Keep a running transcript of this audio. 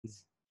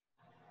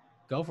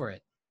Go for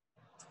it.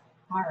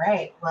 All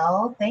right.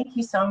 Well, thank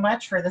you so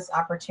much for this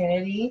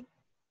opportunity.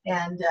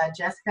 And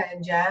Jessica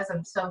and Jazz,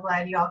 I'm so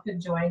glad you all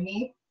could join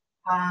me.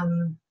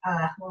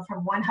 We're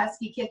from one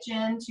husky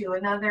kitchen to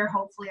another.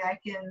 Hopefully I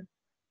can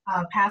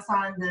pass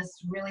on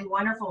this really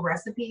wonderful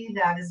recipe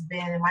that has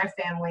been in my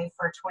family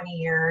for 20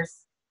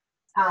 years.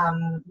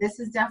 This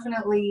is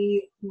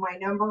definitely my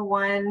number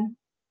one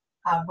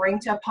bring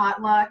to a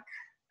potluck.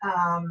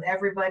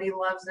 Everybody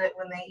loves it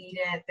when they eat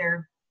it.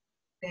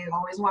 They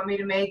always want me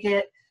to make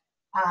it.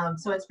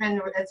 So it's been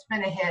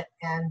a hit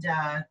and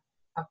a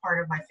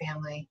part of my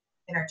family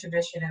and our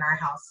tradition in our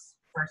house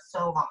for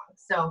so long.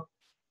 So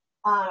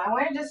I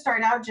wanted to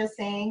start out just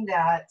saying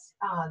that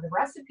the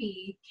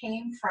recipe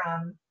came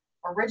from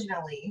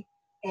originally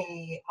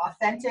a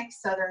authentic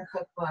Southern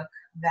cookbook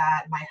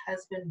that my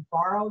husband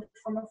borrowed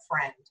from a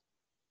friend,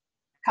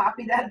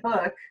 copied that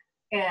book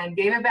and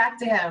gave it back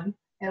to him.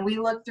 And we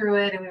looked through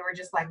it and we were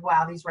just like,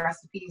 wow, these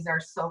recipes are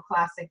so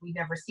classic. We've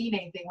never seen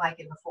anything like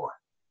it before.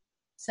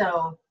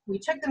 So we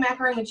took the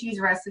macaroni and cheese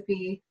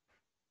recipe.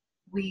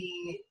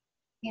 We,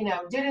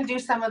 didn't do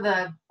some of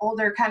the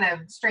older kind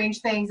of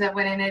strange things that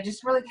went in it,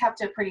 just really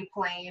kept it pretty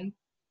plain.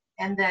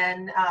 And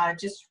then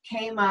just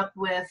came up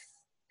with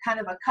kind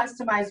of a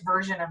customized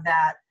version of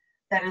that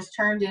is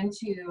turned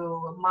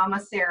into Mama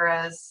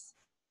Sarah's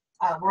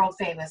world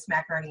famous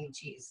macaroni and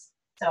cheese.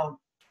 So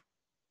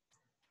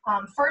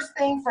first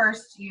thing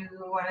first, you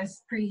want to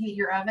preheat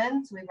your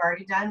oven. So we've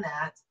already done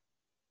that.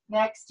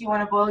 Next, you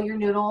want to boil your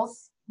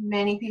noodles.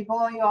 Many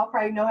people, you all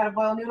probably know how to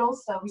boil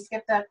noodles, so we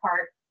skipped that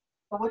part.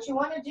 But what you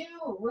want to do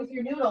with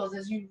your noodles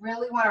is you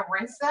really want to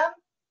rinse them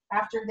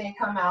after they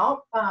come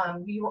out.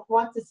 You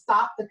want to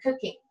stop the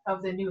cooking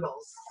of the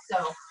noodles. So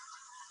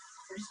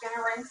we're just going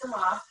to rinse them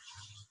off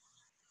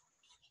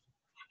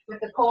with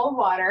the cold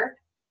water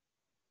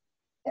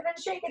and then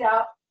shake it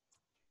out.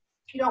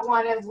 You don't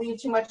want to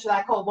leave too much of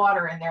that cold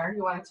water in there.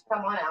 You want it to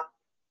come on out.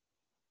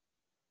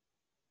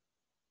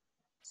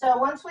 So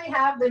once we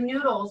have the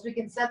noodles, we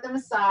can set them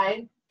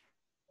aside.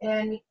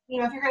 And,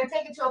 if you're going to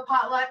take it to a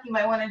potluck, you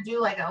might want to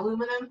do like an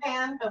aluminum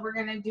pan, but we're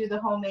going to do the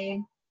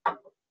homemade,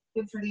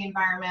 good for the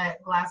environment,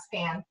 glass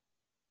pan.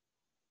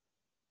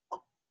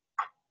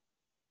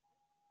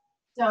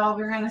 So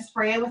we're going to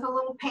spray it with a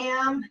little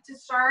Pam to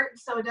start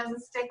so it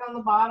doesn't stick on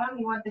the bottom.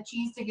 You want the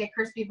cheese to get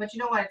crispy, but you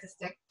don't want it to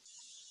stick.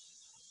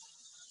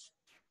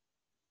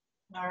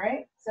 All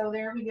right, so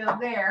there we go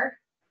there.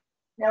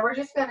 Now we're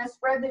just going to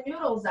spread the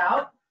noodles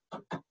out.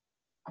 Get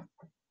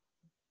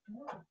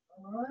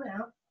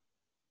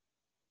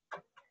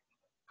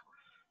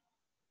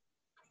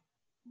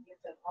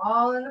them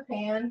all in the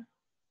pan.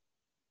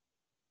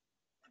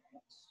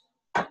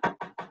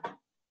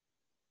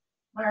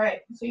 All right,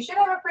 so you should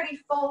have a pretty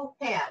full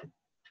pan.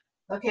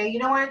 Okay, you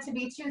don't want it to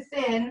be too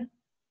thin.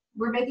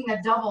 We're making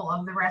a double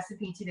of the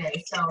recipe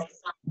today. So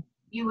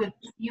you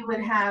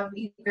would have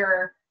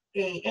either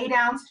a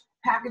 8-ounce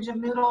package of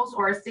noodles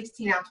or a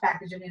 16-ounce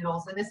package of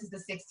noodles, and this is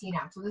the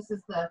 16-ounce. So this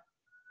is the,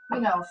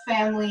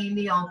 family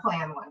meal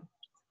plan one.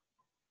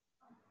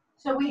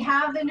 So we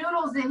have the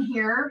noodles in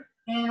here,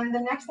 and the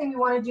next thing we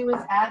want to do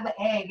is add the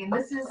egg, and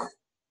this is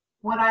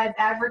what I've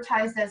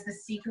advertised as the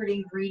secret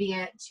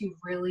ingredient to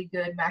really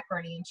good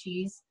macaroni and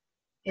cheese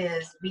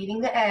is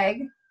beating the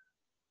egg,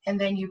 and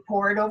then you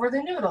pour it over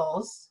the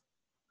noodles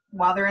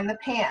while they're in the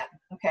pan,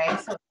 okay?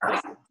 So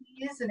the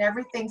cheese and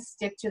everything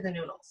stick to the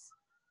noodles.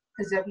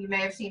 Because you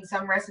may have seen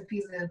some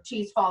recipes, the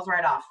cheese falls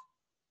right off.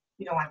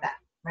 You don't want that,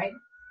 right?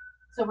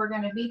 So we're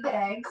going to beat the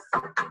eggs.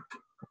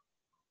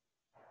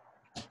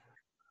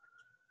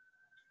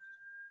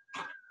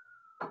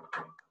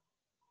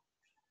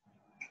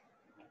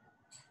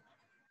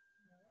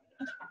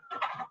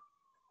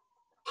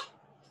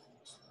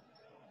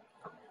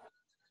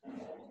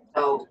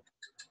 So,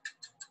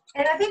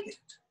 and I think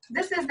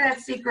this is that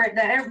secret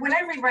that when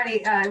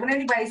anybody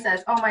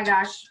says, oh my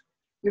gosh,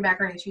 your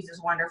macaroni and cheese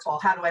is wonderful,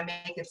 how do I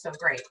make it so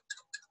great?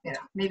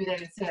 Maybe they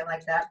didn't say it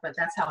like that, but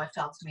that's how it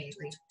felt to me at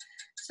least.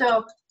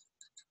 So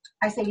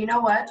I say, you know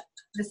what?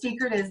 The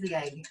secret is the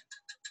egg.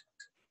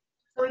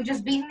 So we've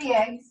just beaten the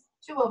eggs,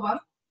 2 of them,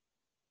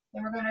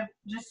 and we're gonna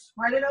just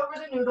spread it over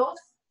the noodles.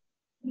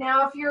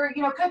 Now, if you're,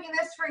 cooking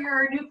this for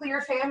your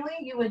nuclear family,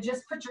 you would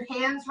just put your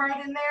hands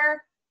right in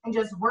there and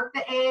just work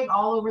the egg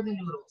all over the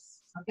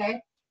noodles, okay?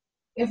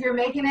 If you're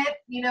making it,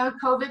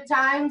 COVID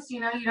times, you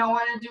don't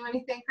want to do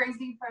anything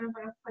crazy,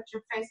 put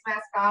your face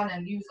mask on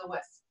and use a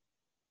whisk.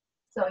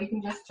 So you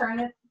can just turn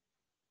it,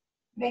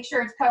 make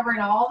sure it's covering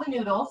all the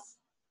noodles.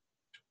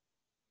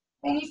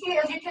 And you see,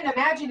 as you can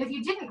imagine, if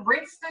you didn't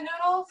rinse the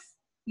noodles,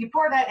 you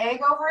pour that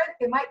egg over it,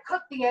 it might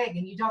cook the egg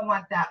and you don't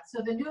want that.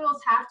 So the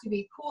noodles have to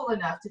be cool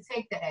enough to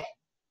take the egg.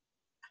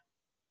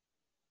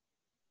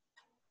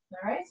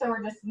 All right, so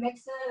we're just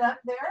mixing it up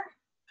there.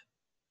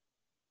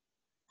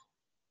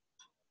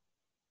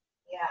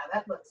 Yeah,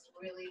 that looks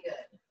really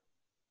good.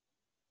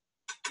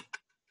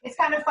 It's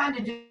kind of fun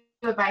to do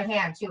it by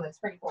hand too. It's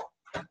pretty cool.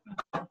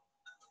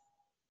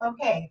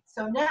 Okay,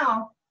 so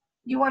now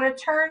you want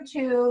to turn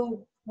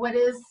to what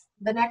is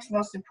the next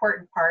most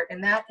important part,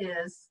 and that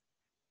is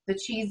the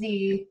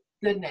cheesy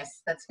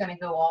goodness that's going to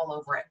go all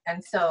over it.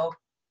 And so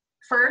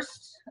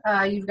first,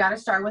 you've got to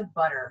start with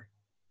butter.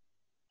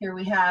 Here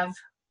we have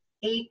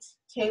 8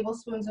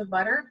 tablespoons of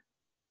butter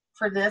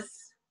for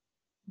this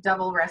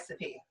double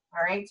recipe.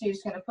 All right, so you're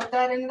just going to put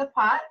that into the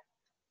pot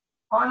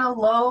on a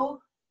low,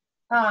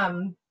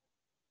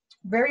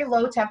 very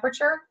low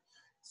temperature.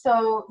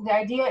 So the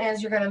idea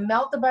is you're going to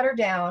melt the butter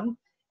down,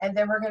 and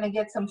then we're going to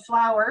get some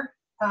flour,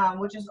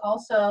 which is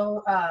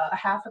also a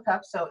half a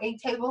cup. So 8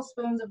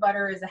 tablespoons of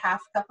butter is a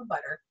half cup of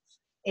butter,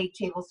 8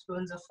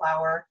 tablespoons of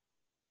flour,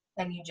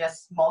 and you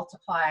just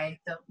multiply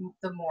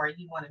the more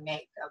you want to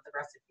make of the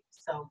recipe.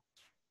 So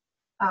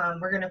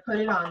we're going to put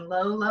it on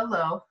low, low,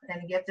 low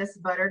and get this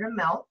butter to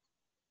melt.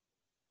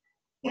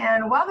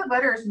 And while the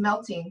butter is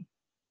melting,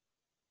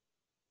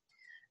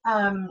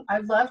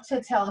 I'd love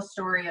to tell a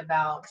story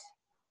about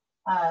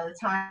the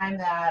time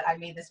that I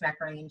made this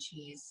macaroni and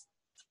cheese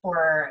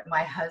for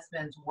my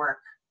husband's work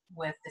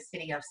with the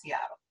city of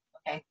Seattle.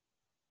 Okay,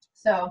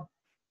 so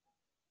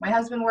my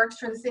husband works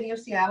for the city of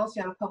Seattle,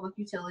 Seattle Public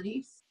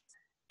Utilities.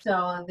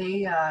 So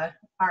they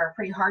are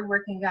pretty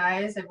hardworking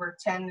guys. They work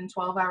 10 and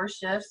 12-hour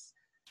shifts,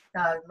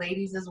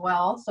 ladies as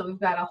well. So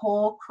we've got a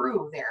whole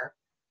crew there.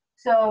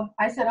 So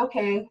I said,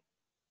 okay,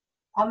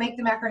 I'll make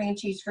the macaroni and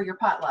cheese for your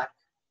potluck.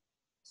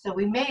 So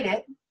we made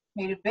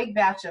a big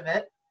batch of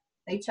it.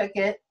 They took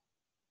it,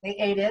 they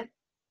ate it,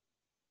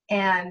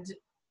 and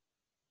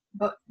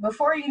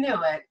before you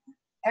knew it,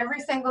 every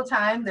single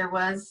time there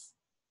was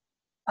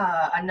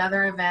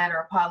another event or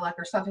a potluck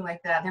or something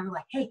like that, they were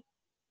like, hey,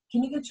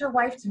 can you get your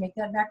wife to make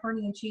that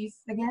macaroni and cheese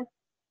again?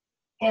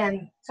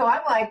 And so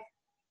I'm like,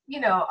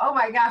 you know, oh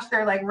my gosh,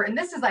 they're like, and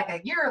this is like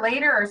a year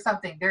later or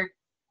something.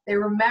 They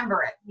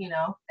remember it, you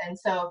know, and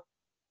so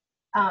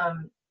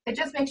it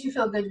just makes you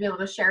feel good to be able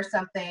to share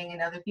something, and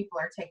other people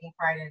are taking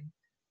pride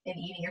in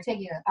eating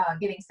or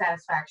getting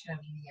satisfaction of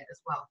eating it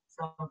as well.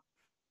 So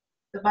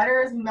the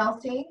butter is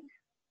melting,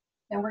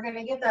 and we're going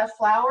to get the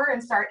flour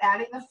and start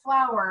adding the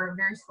flour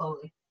very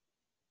slowly.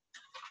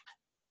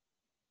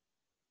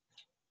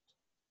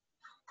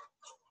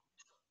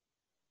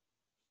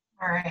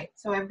 All right,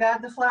 so I've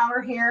got the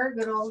flour here,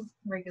 good old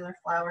regular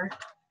flour,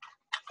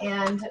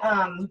 and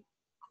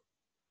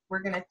we're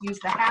going to use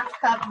the half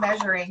cup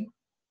measuring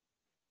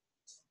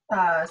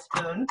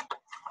spoon,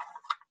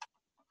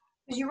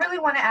 because you really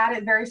want to add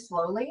it very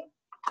slowly.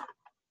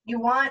 You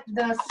want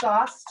the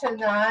sauce to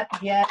not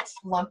get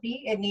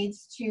lumpy. It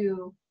needs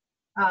to,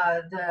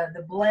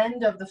 the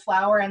blend of the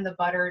flour and the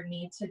butter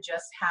need to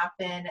just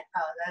happen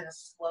at a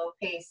slow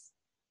pace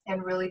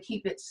and really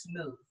keep it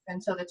smooth.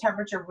 And so the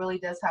temperature really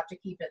does have to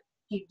keep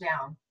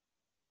down.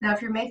 Now,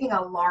 if you're making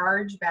a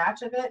large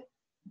batch of it,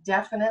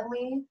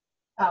 definitely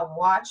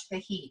watch the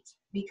heat,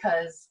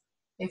 because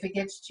if it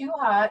gets too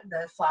hot,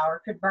 the flour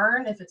could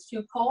burn. If it's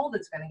too cold,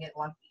 it's going to get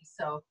lumpy.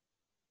 So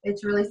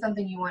it's really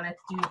something you want to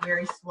do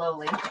very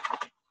slowly.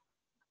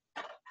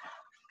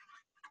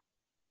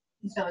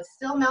 So it's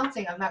still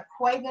melting. I'm not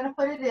quite going to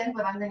put it in,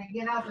 but I'm going to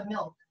get out the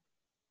milk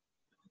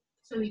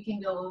so we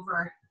can go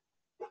over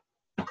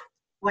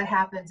what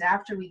happens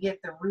after we get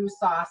the roux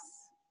sauce.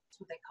 That's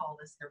what they call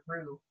this, the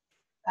roux,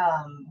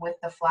 with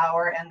the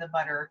flour and the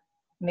butter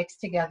mixed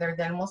together.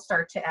 Then we'll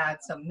start to add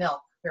some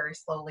milk very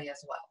slowly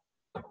as well.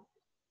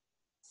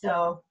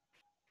 So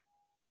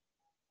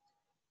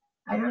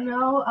I don't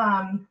know,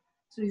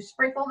 so you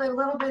sprinkled it a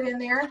little bit in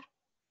there. I'm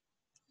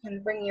going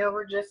to bring you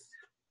over, just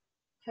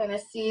kind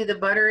of see the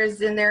butter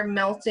is in there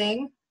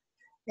melting.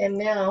 And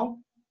now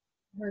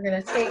we're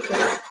going to take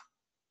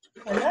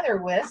another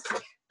whisk,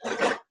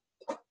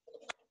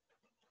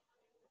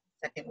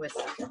 second whisk,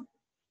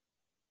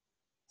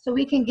 so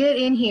we can get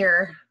in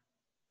here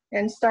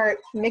and start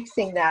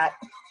mixing that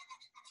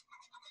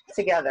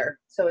together.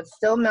 So it's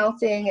still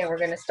melting, and we're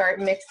going to start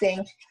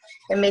mixing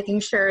and making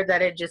sure that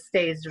it just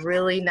stays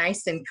really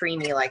nice and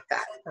creamy like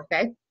that,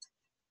 okay?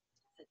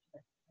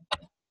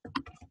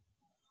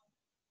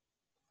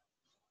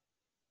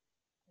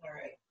 All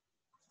right,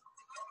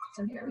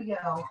 so here we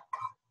go.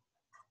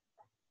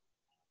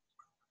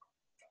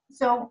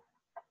 So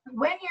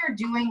when you're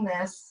doing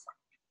this,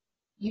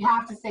 you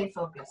have to stay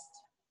focused.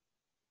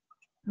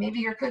 Maybe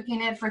you're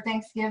cooking it for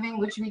Thanksgiving,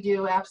 which we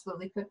do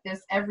absolutely cook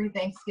this every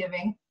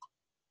Thanksgiving.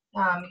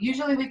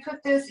 Usually we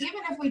cook this,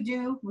 even if we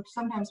do, which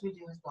sometimes we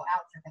do, is go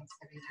out for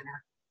Thanksgiving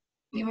dinner.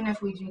 Even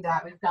if we do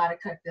that, we've got to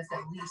cook this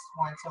at least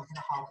once over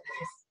the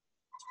holidays.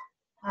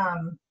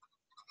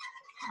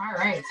 All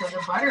right, so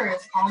the butter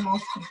is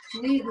almost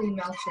completely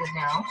melted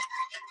now.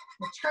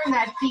 We'll turn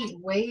that heat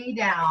way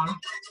down,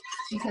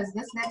 because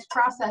this next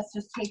process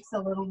just takes a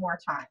little more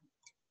time.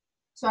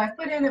 So I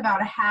put in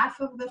about a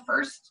half of the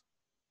first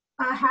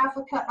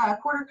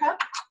quarter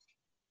cup,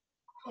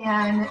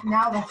 and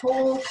now the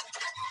whole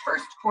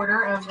first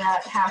quarter of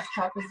that half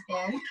cup is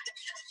in.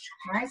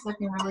 All right, it's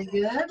looking really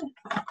good.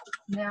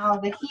 Now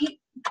the heat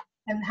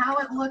and how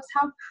it looks,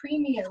 how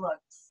creamy it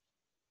looks.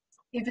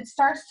 If it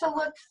starts to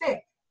look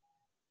thick,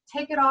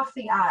 take it off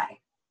the eye.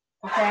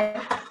 okay?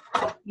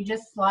 You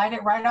just slide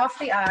it right off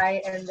the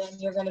eye, and then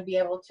you're going to be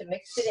able to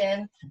mix it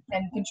in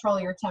and control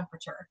your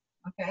temperature,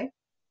 okay?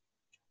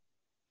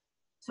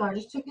 So I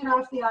just took it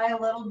off the eye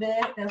a little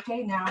bit.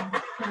 Okay, now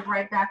put it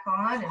right back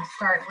on and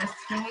start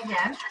whisking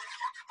again.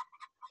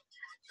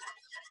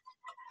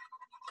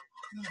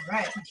 All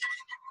right,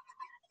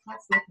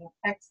 that's looking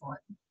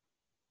excellent.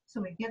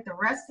 So we get the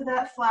rest of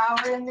that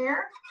flour in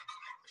there.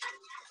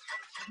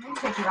 And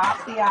take it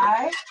off the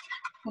eye,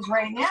 because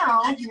right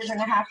now you're going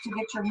to have to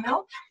get your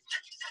milk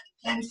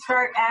and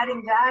start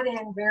adding that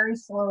in very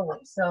slowly.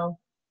 So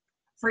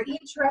for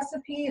each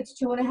recipe, it's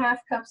 2.5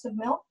 cups of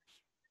milk.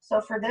 So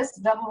for this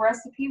double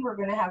recipe, we're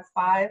going to have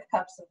 5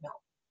 cups of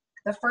milk.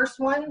 The first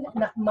one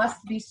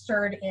must be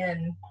stirred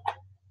in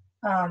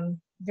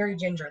very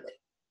gingerly.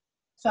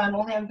 So I'm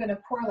going to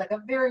pour like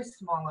a very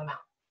small amount.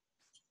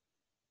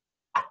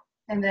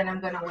 And then I'm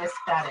going to whisk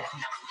that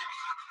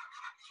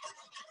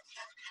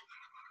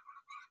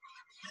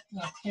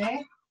in.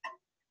 Okay.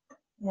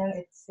 And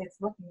it's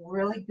looking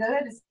really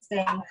good. It's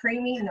staying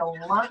creamy, no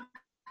lump.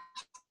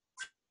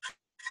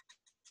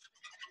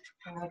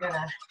 And I'm going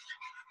to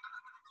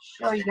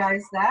show you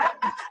guys that.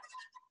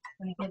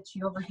 Let me get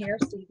you over here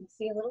so you can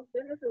see a little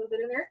bit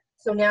in there.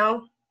 So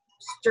now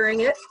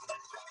stirring it,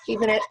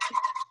 keeping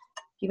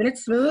it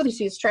smooth. You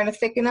see it's trying to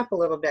thicken up a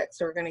little bit.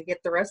 So we're going to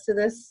get the rest of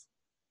this,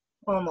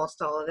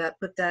 almost all of that,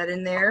 put that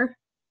in there.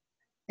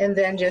 And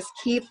then just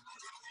keep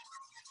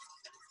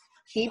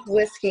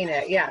whisking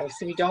it. Yeah,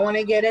 so you don't want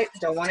to get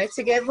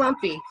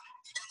lumpy.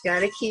 Got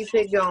to keep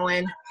it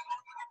going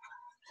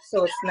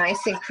so it's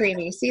nice and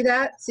creamy. See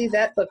that? See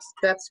that?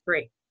 That's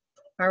great.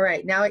 All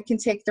right, now it can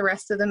take the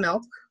rest of the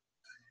milk.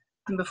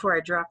 And before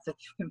I drop the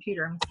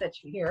computer, I'm gonna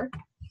set you here.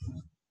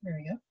 There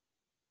we go.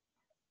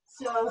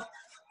 So,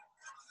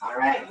 all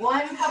right,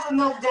 1 cup of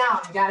milk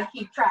down. You gotta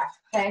keep track,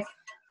 okay?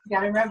 You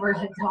gotta remember,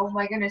 oh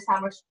my goodness,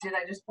 how much did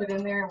I just put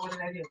in there and what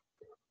did I do?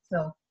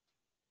 So,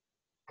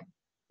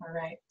 all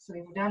right, so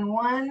we've done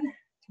 1.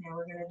 Now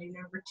we're gonna do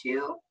number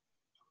 2.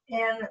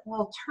 And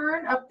we'll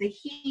turn up the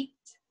heat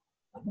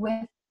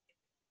with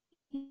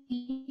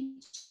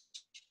each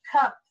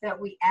cup that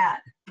we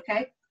add,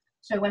 okay?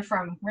 So it went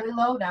from really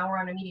low, now we're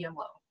on a medium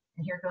low.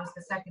 And here goes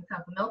the 2nd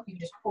cup of milk. You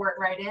just pour it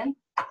right in,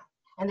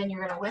 and then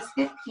you're gonna whisk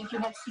it,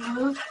 keeping it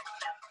smooth.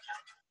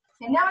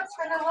 And now it's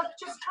gonna look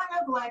just kind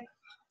of like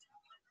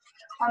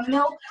a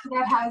milk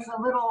that has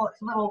a little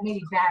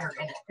maybe batter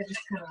in it. It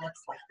just kind of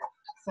looks like that.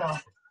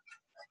 So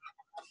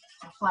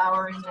the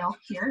floury milk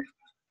here.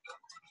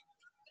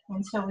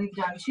 And so we've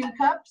done 2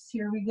 cups.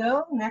 Here we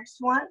go, next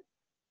one.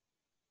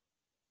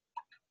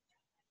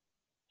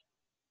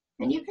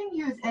 And you can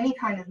use any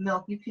kind of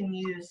milk. You can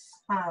use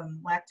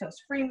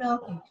lactose-free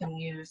milk. You can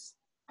use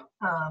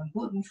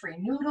gluten-free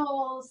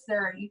noodles.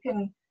 You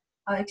can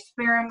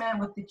experiment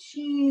with the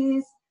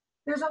cheese.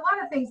 There's a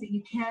lot of things that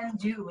you can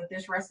do with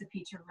this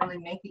recipe to really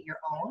make it your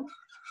own.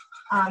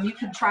 You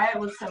can try it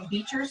with some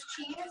Beecher's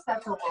cheese.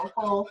 That's a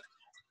local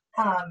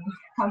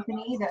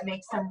company that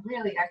makes some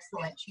really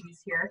excellent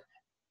cheese here.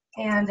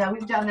 And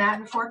we've done that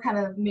before, kind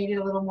of made it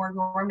a little more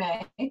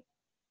gourmet.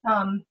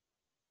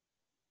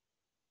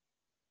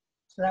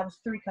 So that was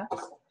 3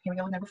 cups. Here we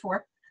go with number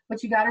 4.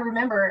 But you got to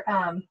remember,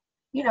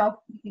 you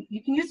know,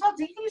 you can use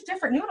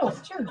different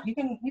noodles too. You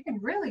can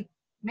really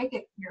make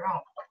it your own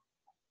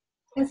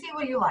and see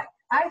what you like.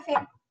 I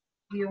think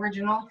the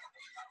original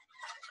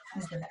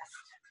is the best.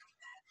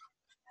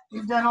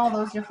 We've done all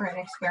those different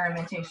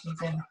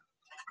experimentations, and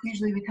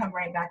usually we come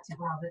right back to,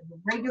 well, the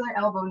regular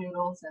elbow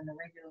noodles and the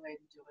regular way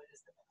to do it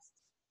is the best.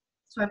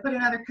 So I put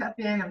another cup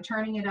in. I'm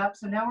turning it up.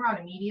 So now we're on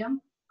a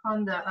medium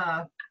on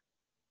the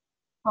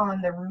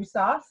roux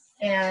sauce,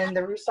 and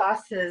the roux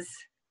sauce is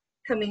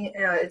coming.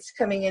 It's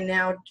coming in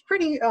now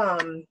pretty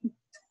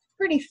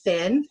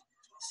thin.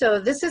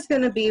 So this is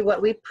going to be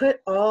what we put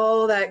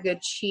all that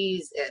good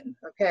cheese in.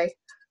 Okay,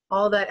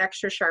 all that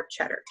extra sharp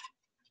cheddar.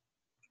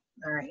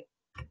 All right.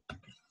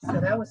 So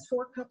that was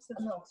 4 cups of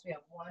milk. So we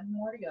have 1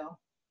 more to go.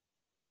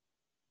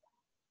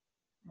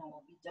 And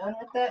we'll be done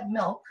with that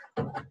milk.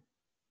 So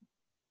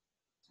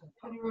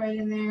put it right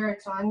in there.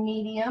 It's on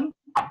medium.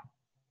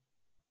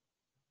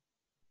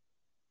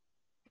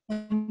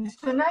 And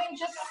so now you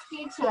just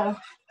need to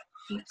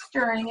keep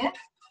stirring it.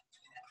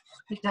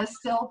 It does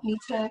still need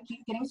to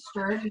keep getting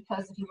stirred,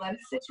 because if you let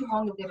it sit too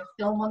long, you'll get a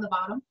film on the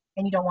bottom,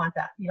 and you don't want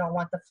that. You don't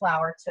want the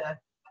flour to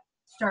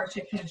start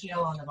to congeal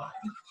on the bottom.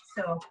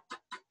 So, all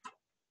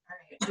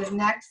right, the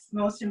next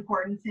most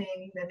important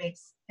thing that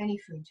makes any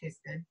food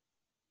taste good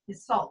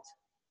is salt.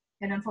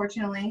 And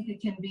unfortunately, it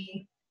can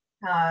be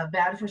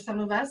bad for some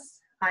of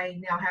us.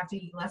 I now have to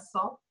eat less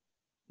salt.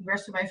 The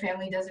rest of my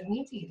family doesn't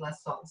need to eat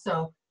less salt.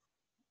 So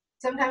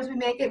sometimes we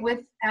make it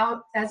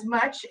without as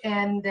much,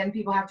 and then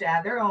people have to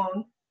add their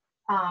own.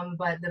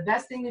 But the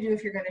best thing to do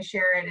if you're going to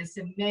share it is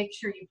to make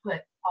sure you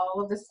put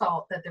all of the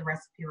salt that the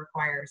recipe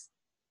requires,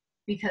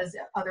 because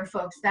other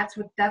folks, that's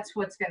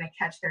what's going to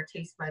catch their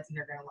taste buds, and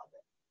they're going to love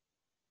it.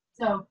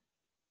 So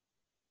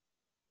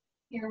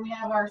here we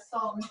have our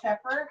salt and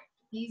pepper.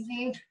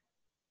 Easy.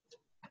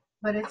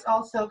 but it's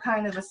also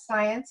kind of a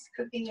science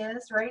cooking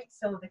is, right?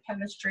 So the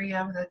chemistry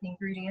of the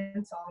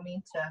ingredients all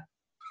need to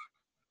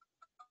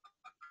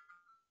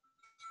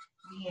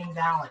be in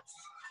balance.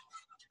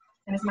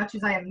 And as much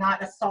as I am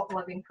not a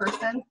salt-loving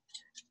person,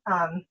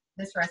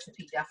 this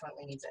recipe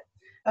definitely needs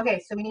it. Okay,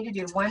 so we need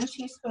to do 1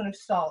 teaspoon of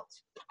salt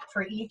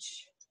for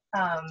each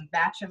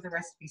batch of the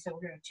recipe. So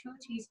we're doing 2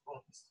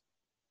 teaspoons.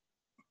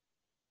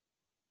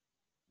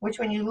 Which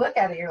when you look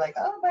at it, you're like,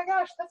 oh my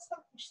gosh, that's so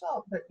much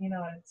salt. But you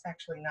know, it's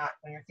actually not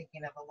when you're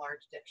thinking of a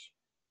large dish.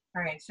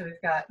 All right, so we've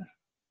got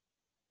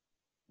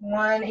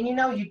 1, and you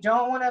know, you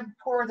don't want to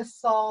pour the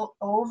salt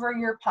over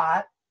your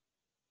pot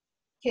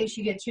in case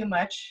you get too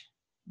much.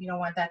 You don't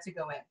want that to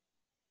go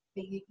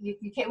in.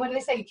 You can't, what do they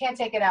say? You can't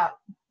take it out,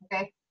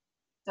 okay?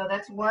 So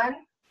that's 1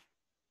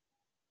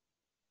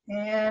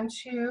 and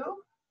 2.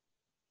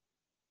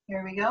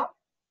 Here we go.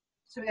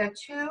 So we have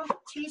 2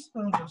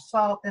 teaspoons of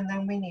salt, and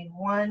then we need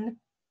 1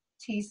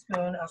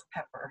 teaspoon of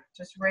pepper,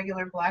 just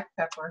regular black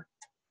pepper.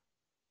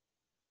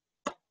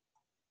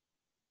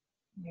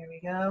 There we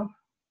go.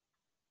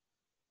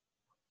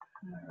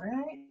 All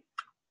right.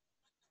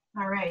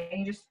 All right,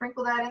 and you just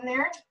sprinkle that in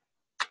there.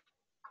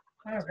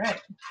 All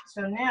right,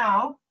 so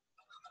now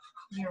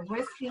you're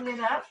whisking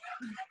it up.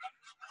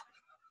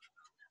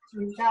 So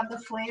we've got the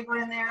flavor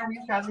in there,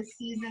 we've got the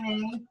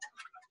seasoning,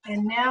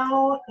 and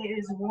now it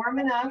is warm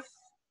enough.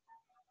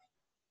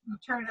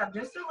 Turn it up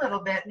just a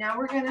little bit. Now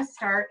we're going to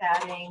start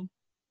adding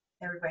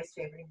everybody's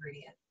favorite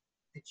ingredient,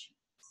 the cheese.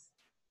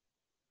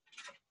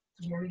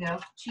 So here we go.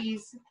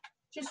 Cheese,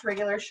 just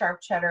regular sharp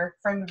cheddar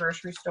from the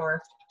grocery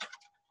store.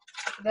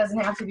 It doesn't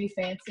have to be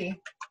fancy.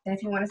 And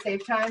if you want to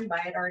save time,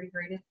 buy it already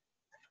grated.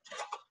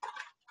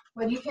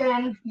 But you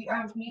can make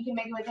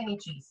it with any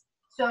cheese.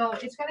 So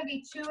it's going to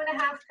be 2.5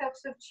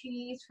 cups of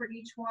cheese for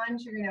each one.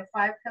 So you're going to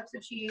have 5 cups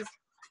of cheese.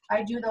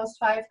 I do those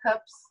 5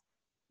 cups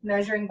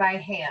measuring by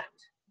hand.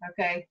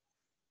 Okay,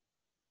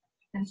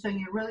 and so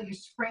you're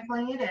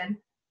sprinkling it in,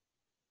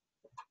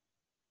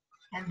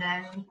 and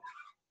then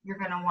you're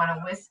going to want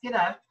to whisk it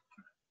up.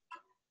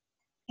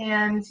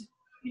 And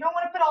you don't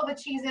want to put all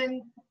the cheese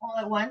in all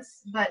at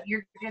once, but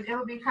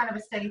it'll be kind of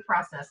a steady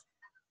process.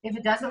 If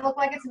it doesn't look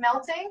like it's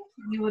melting,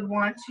 you would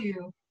want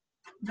to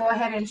go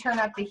ahead and turn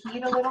up the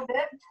heat a little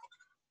bit.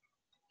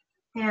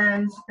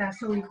 And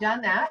so we've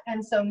done that,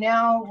 and so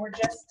now we're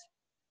just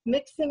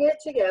mixing it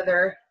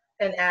together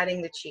and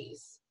adding the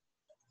cheese.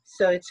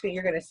 So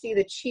you're going to see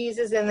the cheese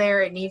is in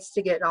there. It needs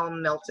to get all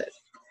melted.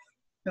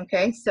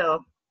 Okay,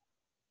 so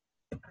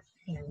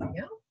here we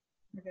go.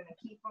 We're going to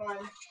keep on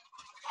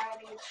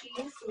adding the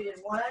cheese. So we did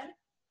 1,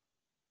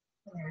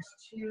 and there's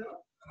 2.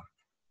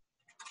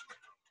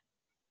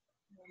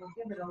 And we'll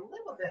give it a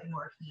little bit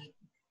more heat.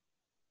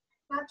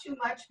 Not too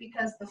much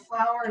because the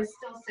flour is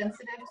still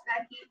sensitive to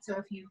that heat. So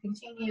if you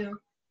continue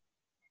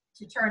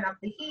to turn up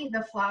the heat,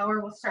 the flour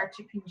will start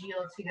to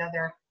congeal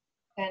together,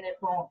 and it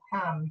won't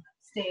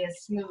stay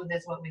as smooth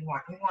as what we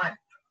want. We want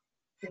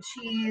the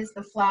cheese,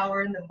 the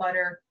flour, and the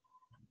butter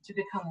to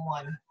become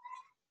one.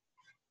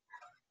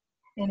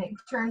 And it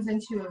turns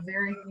into a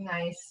very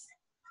nice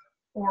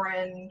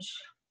orange,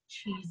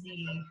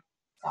 cheesy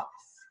sauce.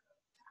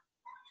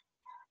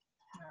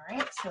 All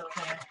right, so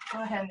we're gonna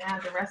go ahead and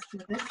add the rest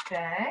of this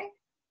bag.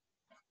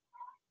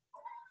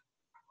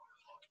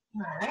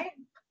 All right,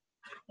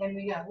 and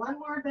we got 1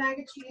 more bag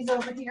of cheese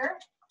over here.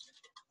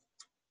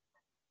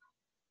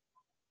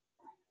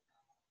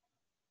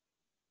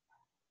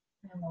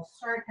 And we'll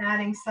start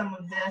adding some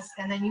of this,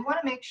 and then you want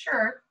to make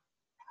sure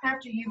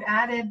after you've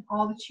added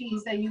all the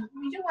cheese that you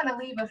do want to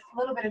leave a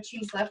little bit of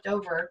cheese left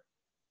over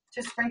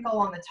to sprinkle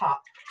on the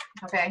top,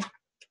 okay?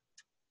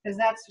 Because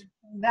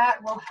that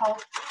will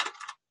help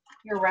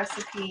your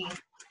recipe,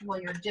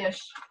 your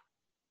dish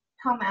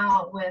come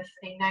out with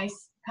a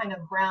nice kind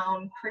of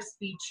brown,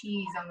 crispy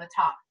cheese on the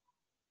top.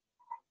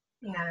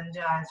 And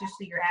just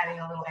so you're adding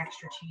a little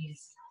extra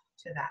cheese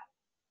to that.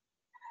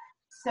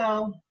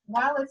 So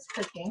while it's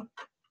cooking,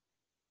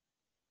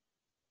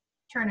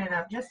 turn it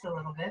up just a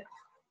little bit.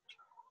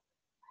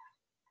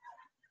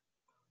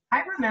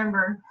 I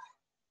remember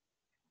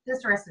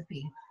this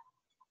recipe,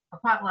 a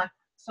potluck,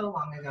 so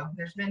long ago.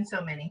 There's been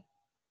so many.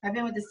 I've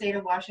been with the state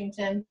of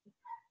Washington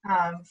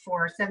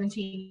for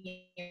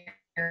 17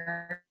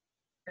 years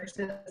as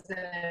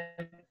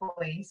an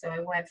employee. So I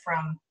went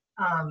from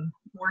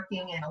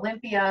working in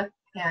Olympia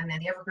and then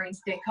the Evergreen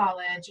State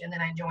College, and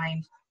then I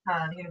joined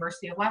the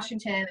University of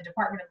Washington, the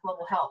Department of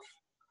Global Health.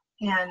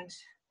 And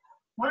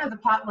one of the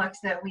potlucks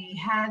that we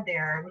had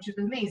there, which was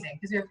amazing,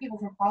 because we have people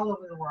from all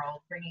over the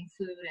world bringing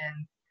food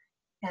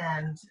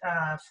and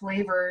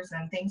flavors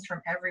and things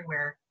from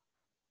everywhere.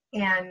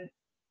 And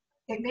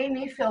it made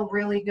me feel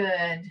really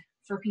good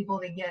for people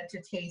to get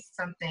to taste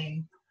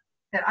something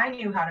that I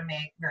knew how to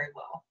make very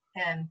well.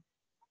 And,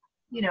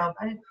 you know,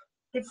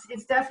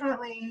 it's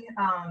definitely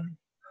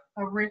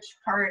a rich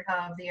part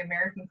of the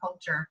American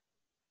culture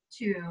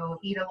to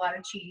eat a lot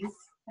of cheese,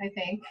 I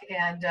think,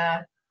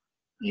 and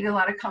eat a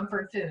lot of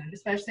comfort food,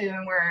 especially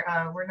when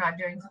we're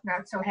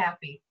not so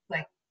happy.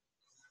 Like,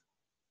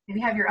 if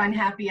you have your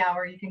unhappy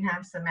hour, you can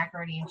have some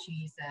macaroni and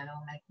cheese and it'll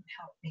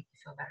help make you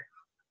feel better.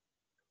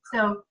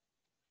 So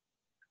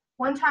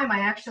one time I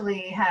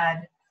actually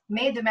had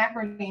made the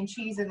macaroni and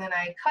cheese and then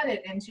I cut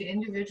it into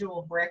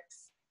individual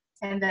bricks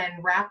and then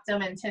wrapped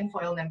them in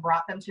tinfoil and then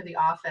brought them to the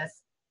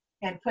office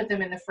and put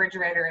them in the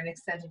refrigerator and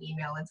sent an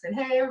email and said,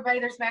 hey, everybody,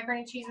 there's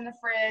macaroni and cheese in the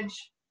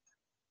fridge.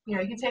 You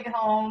know, you can take it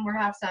home or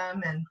have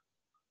some. And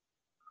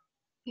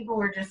people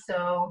were just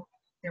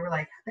they were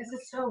like, this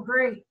is so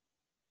great.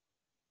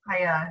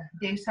 I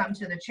gave some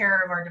to the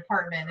chair of our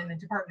department in the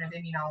Department of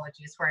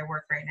Immunology, is where I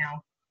work right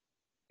now.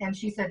 And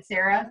she said,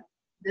 Sarah,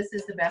 this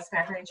is the best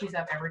macaroni and cheese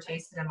I've ever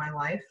tasted in my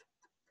life.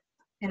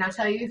 And I'll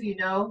tell you, if you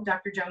know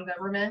Dr. Joan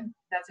Government,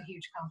 that's a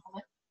huge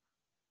compliment.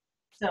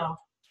 So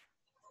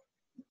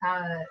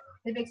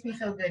it makes me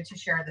feel good to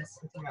share this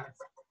with you guys.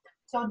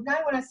 So now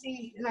I want to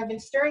see, I've been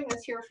stirring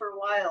this here for a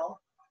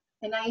while,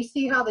 and now you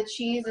see how the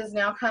cheese is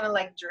now kind of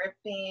like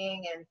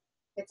dripping and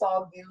it's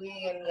all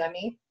gooey and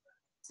yummy.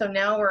 So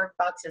now we're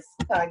about to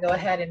go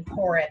ahead and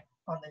pour it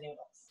on the noodles.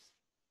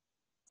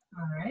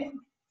 All right.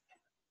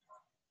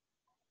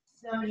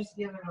 So just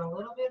give it a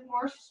little bit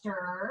more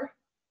stir.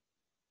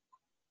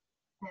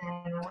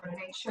 And I want to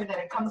make sure that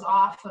it comes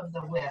off of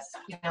the whisk.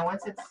 You know,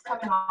 once it's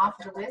coming off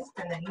the whisk,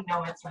 and then you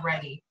know it's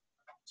ready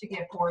to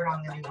get poured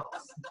on the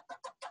noodles.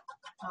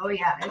 Oh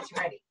yeah, it's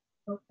ready.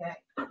 Okay.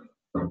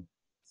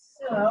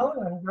 So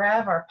we're going to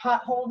grab our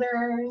pot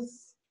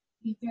holders.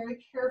 Be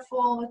very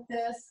careful with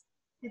this.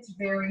 It's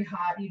very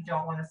hot. You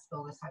don't want to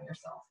spill this on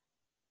yourself.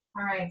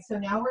 All right, so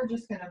now we're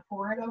just going to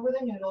pour it over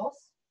the noodles.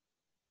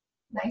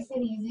 Nice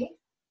and easy.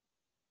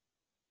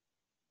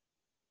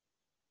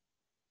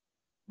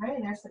 All right,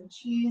 and there's some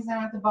cheese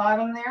down at the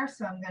bottom there,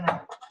 so I'm going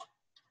to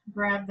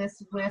grab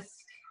this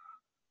whisk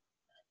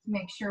to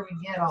make sure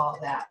we get all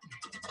of that.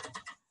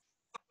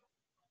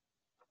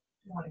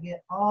 You want to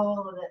get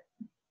all of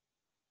it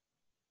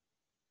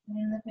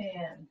in the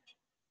pan.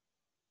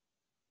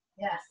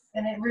 Yes,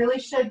 and it really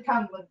should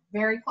come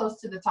very close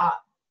to the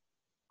top.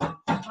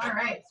 All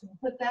right, so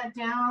we'll put that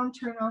down,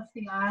 turn off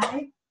the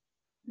eye.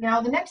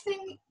 Now the next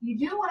thing, you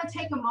do want to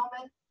take a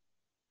moment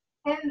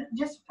and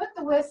just put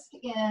the whisk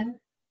in,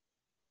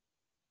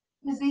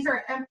 because these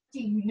are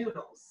empty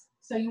noodles.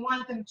 So you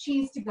want the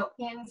cheese to go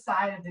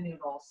inside of the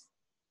noodles.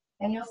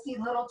 And you'll see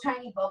little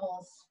tiny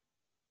bubbles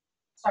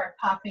start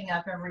popping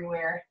up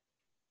everywhere.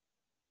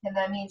 And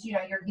that means, you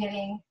know, you're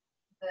getting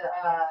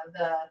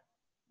the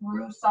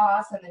roux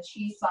sauce and the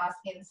cheese sauce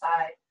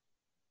inside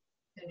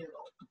the noodle.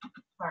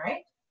 All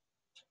right.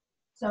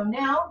 So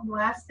now,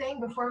 last thing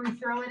before we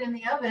throw it in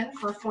the oven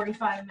for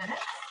 45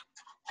 minutes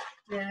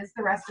is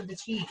the rest of the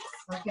cheese,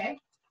 okay?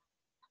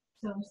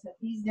 So we'll set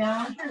these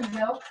down. Here we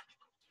go.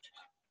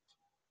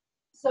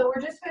 So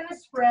we're just going to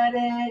spread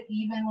it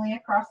evenly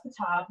across the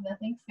top,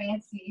 nothing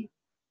fancy,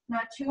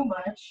 not too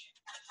much.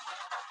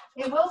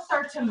 It will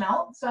start to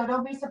melt, so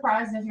don't be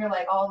surprised if you're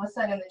like all of a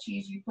sudden the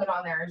cheese you put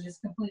on there is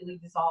just completely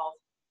dissolved.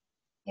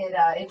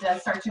 It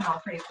does start to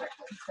melt pretty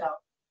quickly. So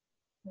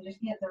we'll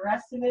just get the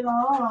rest of it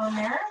all on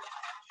there.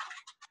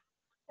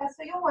 Yeah,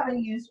 so you'll want to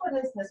use, what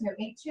is this?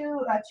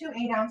 Two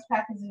 8-ounce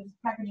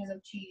packages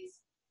of cheese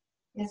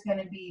is going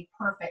to be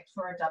perfect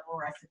for a double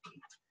recipe.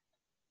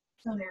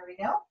 So there we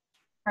go.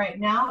 All right,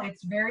 now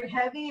it's very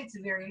heavy. It's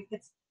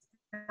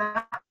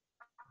not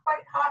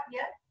quite hot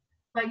yet,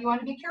 but you want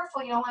to be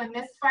careful. You don't want to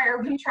misfire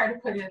when you try to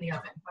put it in the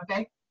oven,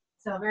 okay?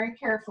 So very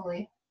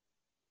carefully.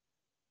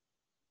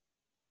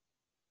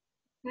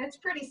 And it's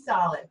pretty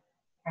solid.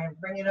 All right,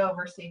 bring it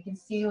over so you can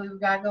see what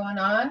we've got going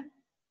on.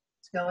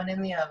 It's going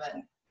in the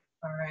oven.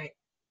 All right.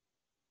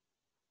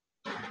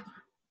 All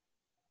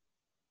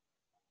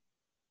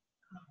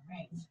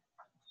right.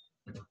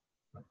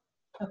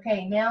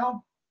 Okay,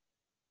 now,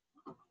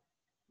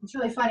 it's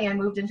really funny, I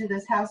moved into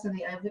this house and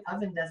the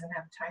oven doesn't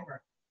have a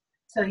timer.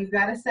 So you've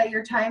got to set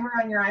your timer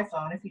on your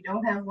iPhone. If you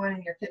don't have one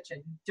in your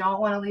kitchen, you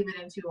don't want to leave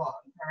it in too long,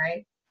 all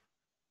right?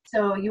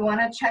 So you want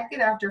to check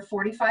it after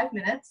 45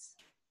 minutes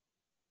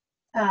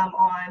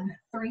on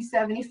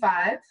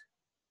 375.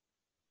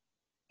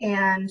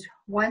 And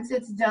once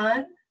it's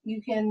done,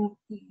 you can,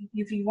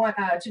 if you want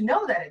to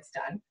know that it's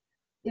done,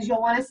 is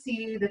you'll want to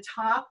see the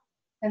top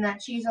and that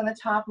cheese on the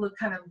top look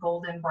kind of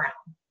golden brown,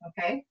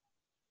 okay?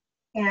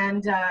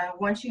 And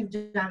once you've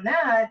done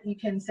that, you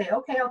can say,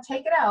 okay, I'll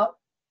take it out,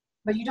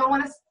 but you don't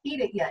want to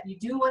eat it yet. You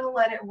do want to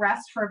let it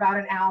rest for about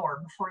an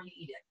hour before you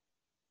eat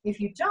it. If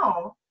you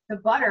don't, the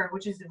butter,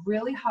 which is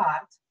really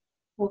hot,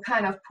 will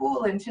kind of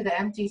pool into the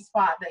empty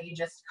spot that you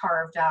just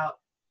carved out.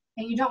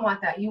 And you don't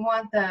want that. You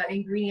want the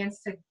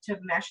ingredients to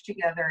mesh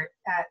together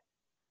at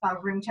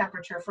room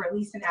temperature for at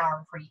least an hour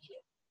before you eat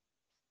it.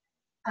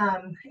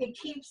 It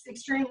keeps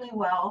extremely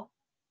well.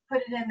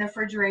 Put it in the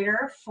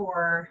refrigerator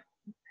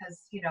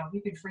because, you know,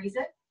 you can freeze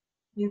it.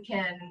 You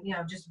can, you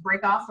know, just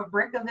break off a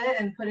brick of it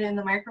and put it in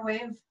the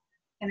microwave.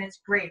 And it's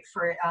great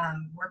for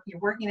you're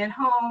working at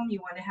home. You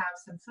want to have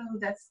some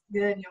food that's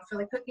good. You don't feel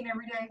like cooking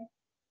every day.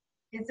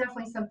 It's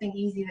definitely something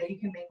easy that you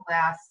can make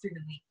last through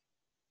the week.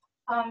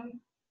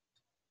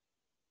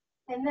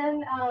 And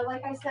then,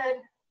 like I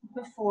said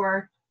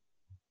before,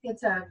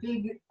 it's a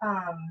big,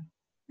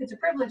 it's a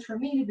privilege for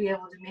me to be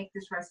able to make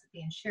this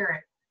recipe and share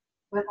it,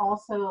 but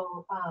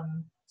also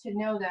to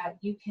know that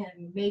you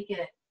can make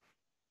it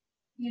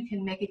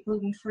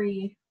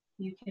gluten-free,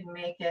 you can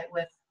make it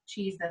with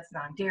cheese that's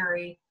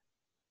non-dairy.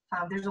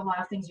 There's a lot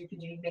of things you can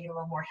do. You can make it a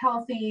little more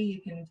healthy.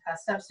 You can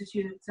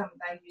substitute some.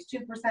 I use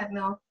 2%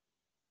 milk.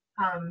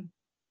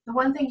 The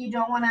one thing you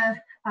don't want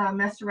to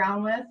mess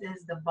around with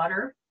is the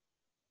butter.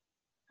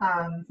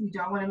 You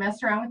don't want to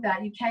mess around with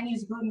that. You can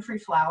use gluten-free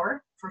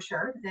flour for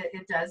sure.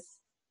 It does.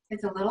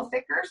 It's a little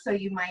thicker, so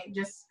you might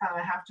just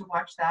have to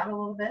watch that a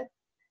little bit.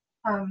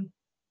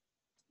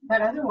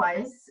 But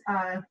otherwise,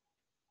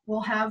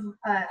 we'll have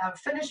a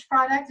finished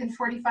product in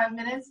 45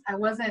 minutes. I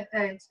wasn't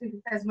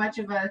as much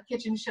of a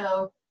kitchen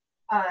show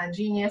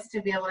genius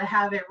to be able to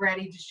have it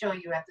ready to show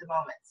you at the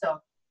moment. So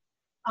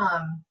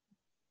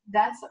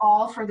that's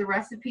all for the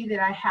recipe that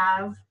I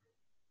have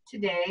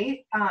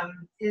today.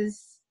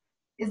 Is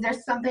there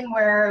something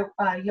where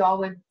y'all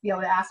would be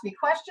able to ask me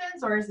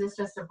questions, or is this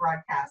just a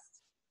broadcast?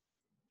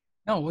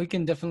 No, we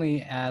can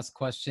definitely ask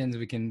questions.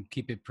 We can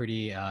keep it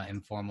pretty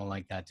informal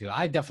like that too.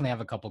 I definitely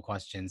have a couple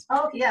questions.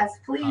 Oh, yes,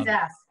 please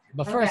ask.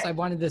 But first, I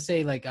wanted to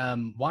say, like,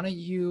 why don't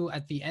you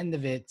at the end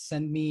of it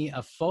send me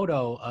a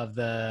photo of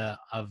the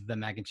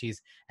mac and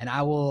cheese, and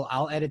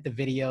I'll edit the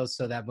video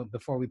so that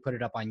before we put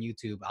it up on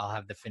YouTube, I'll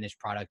have the finished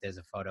product as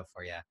a photo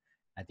for you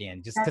at the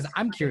end. Just because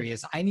I'm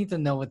curious, I need to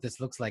know what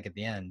this looks like at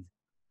the end.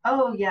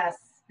 Oh yes,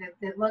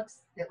 it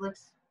looks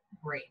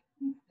great.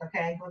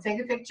 Okay, we'll take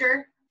a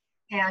picture,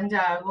 and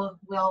we'll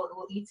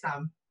eat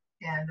some,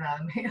 and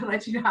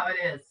let you know how it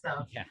is.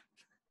 So yeah.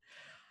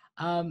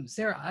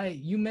 Sarah,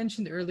 you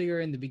mentioned earlier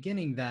in the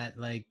beginning that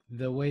like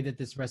the way that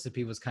this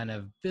recipe was kind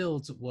of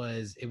built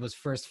was it was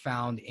first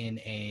found in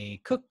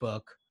a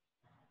cookbook,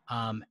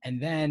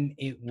 and then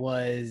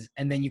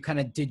you kind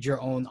of did your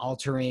own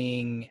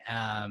altering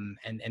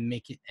and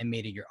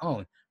made it your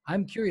own.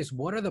 I'm curious,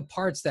 what are the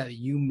parts that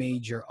you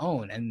made your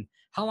own, and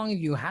how long have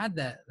you had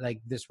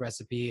this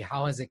recipe?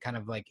 How has it kind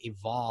of like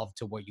evolved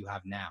to what you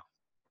have now?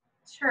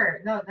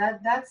 Sure, no,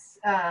 that's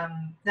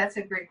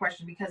a great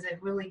question, because it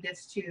really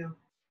gets to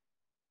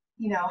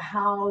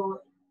how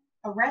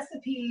a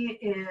recipe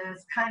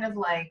is kind of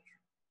like,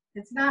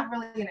 it's not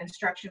really an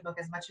instruction book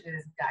as much as it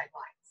is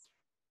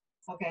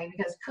guidelines. Okay,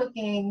 because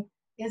cooking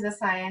is a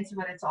science,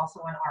 but it's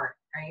also an art,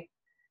 right?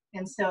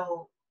 And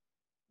so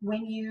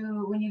when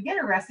you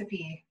get a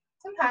recipe,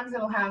 sometimes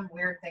it'll have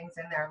weird things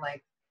in there,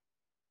 like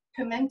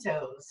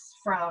pimentos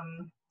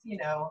from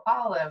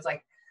olives,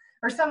 like,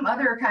 or some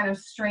other kind of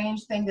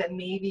strange thing that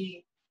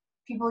maybe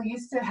people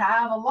used to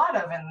have a lot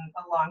of in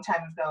a long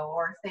time ago,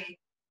 or if they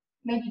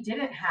maybe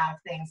didn't have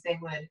things, they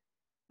would,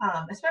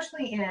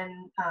 especially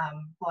in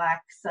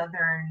Black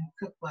Southern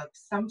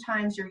cookbooks,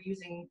 sometimes you're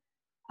using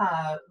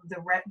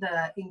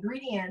the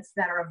ingredients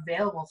that are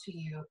available to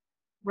you,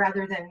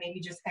 rather than maybe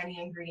just any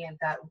ingredient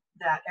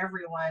that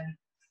everyone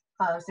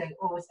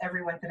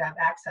everyone could have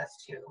access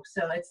to.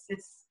 So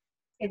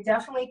it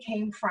definitely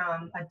came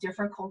from a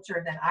different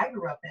culture than I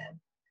grew up in,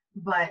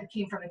 but it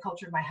came from the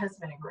culture my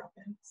husband grew up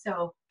in.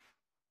 So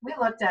we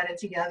looked at it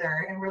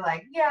together and we're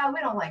like, yeah, we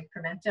don't like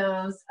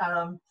pimentos.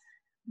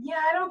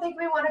 Yeah, I don't think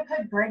we want to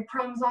put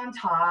breadcrumbs on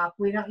top.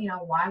 We don't,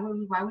 why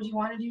would you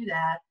want to do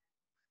that?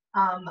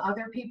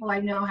 Other people I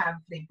know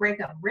they break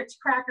up Ritz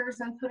crackers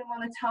and put them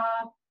on the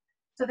top.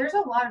 So there's a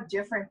lot of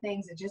different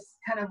things that just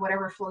kind of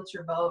whatever floats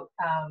your boat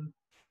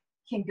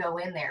can go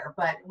in there.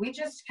 But we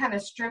just kind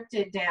of stripped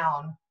it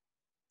down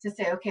to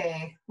say,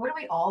 okay, what do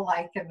we all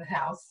like in the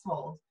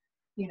household?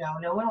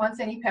 No one wants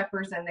any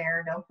peppers in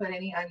there. Don't put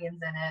any onions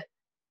in it.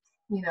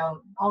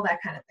 All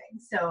that kind of thing.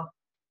 So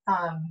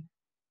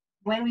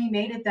when we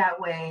made it that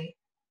way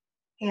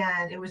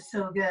and it was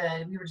so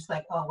good, we were just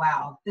like, oh,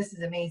 wow, this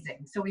is amazing.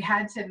 So we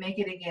had to make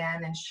it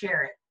again and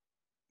share it,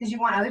 because you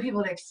want other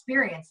people to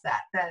experience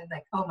that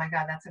like, oh my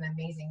God, that's an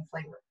amazing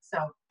flavor.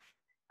 So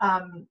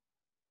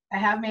I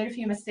have made a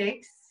few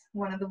mistakes.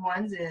 One of the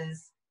ones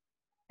is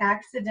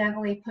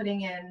accidentally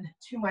putting in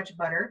too much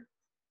butter,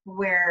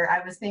 where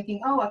I was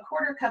thinking, oh, a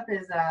quarter cup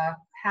is a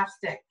half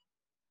stick.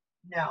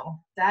 No,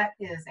 that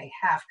is a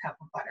half cup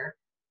of butter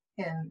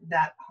in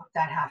that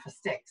half a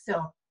stick.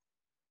 So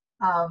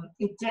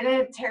it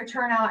didn't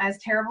turn out as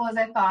terrible as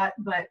I thought,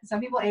 but some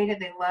people ate it,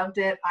 they loved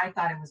it. I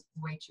thought it was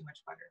way too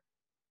much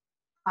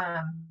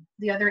butter.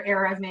 The other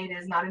error I've made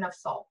is not enough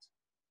salt.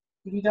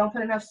 If you don't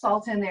put enough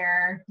salt in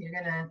there, you're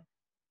gonna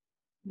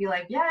be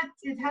like, yeah,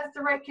 it has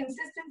the right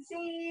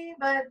consistency,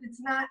 but it's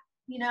not,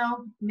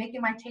 making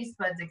my taste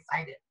buds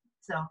excited.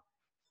 So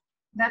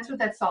that's what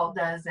that salt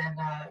does. And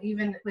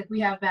even like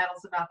we have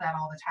battles about that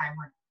all the time,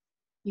 where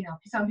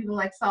some people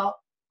like salt.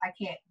 I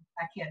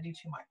can't do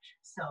too much.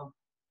 So,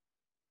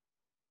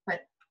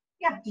 but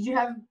yeah, did you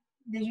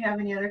have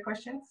any other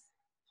questions?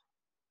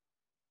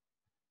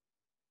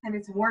 And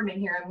it's warm in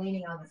here. I'm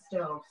leaning on the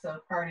stove, so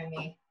pardon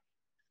me.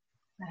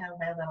 I have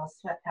my little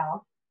sweat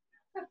towel.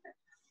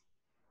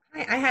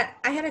 I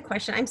had a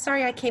question. I'm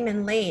sorry I came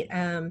in late.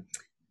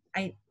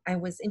 I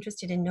was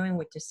interested in knowing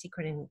what the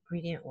secret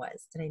ingredient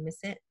was. Did I miss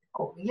it?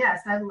 Oh,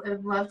 yes, I'd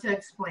love to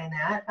explain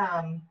that.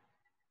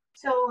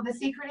 So the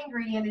secret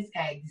ingredient is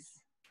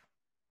eggs.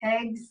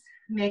 Eggs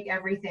make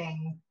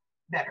everything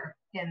better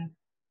and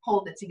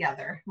hold it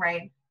together,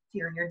 right?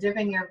 You're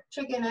dipping your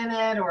chicken in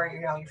it, or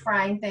you're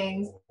frying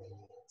things.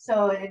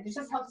 So it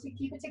just helps you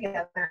keep it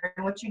together.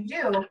 And what you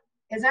do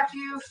is after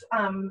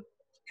you've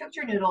cooked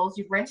your noodles,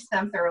 you've rinsed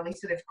them thoroughly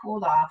so they've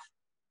cooled off.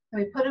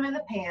 And we put them in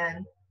the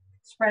pan,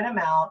 spread them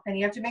out, and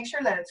you have to make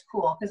sure that it's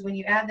cool because when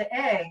you add the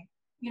egg,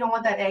 you don't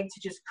want that egg to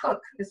just cook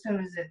as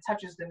soon as it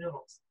touches the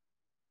noodles.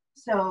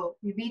 So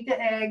you beat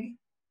the egg,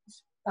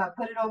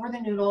 put it over the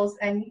noodles,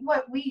 and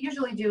what we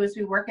usually do is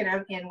we work it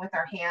out in with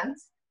our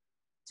hands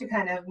to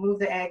kind of move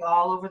the egg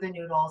all over the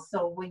noodles.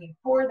 So when you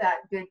pour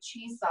that good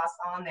cheese sauce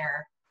on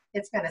there,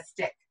 it's going to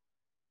stick.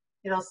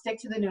 It'll stick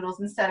to the noodles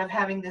instead of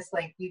having this,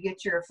 like, you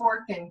get your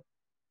fork and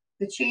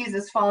the cheese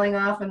is falling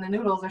off and the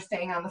noodles are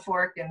staying on the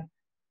fork. And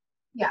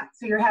yeah,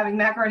 so you're having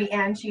macaroni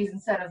and cheese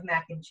instead of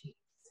mac and cheese.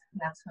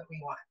 That's what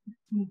we want.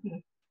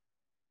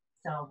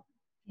 So,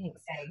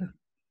 Thanks. egg.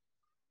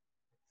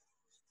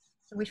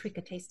 I wish we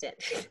could taste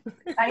it.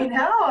 I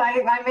know.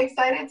 I'm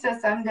excited to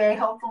someday,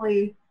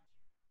 hopefully,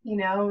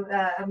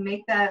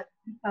 make that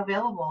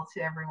available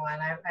to everyone.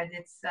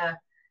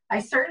 I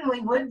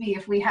certainly would be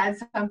if we had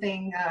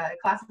something,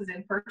 classes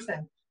in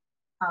person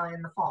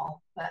in the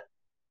fall. But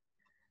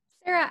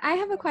Sarah, I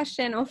have a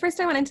question. Well, first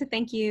I wanted to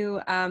thank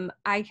you.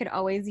 I could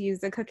always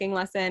use a cooking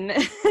lesson,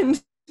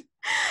 and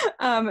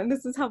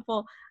this is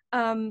helpful.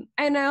 And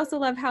I also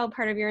love how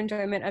part of your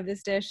enjoyment of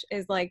this dish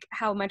is like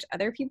how much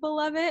other people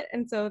love it.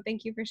 And so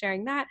thank you for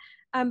sharing that.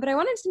 But I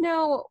wanted to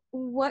know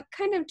what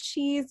kind of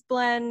cheese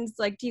blends,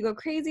 like, do you go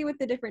crazy with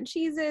the different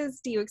cheeses?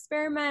 Do you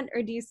experiment,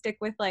 or do you stick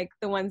with like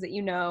the ones that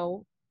you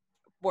know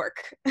work?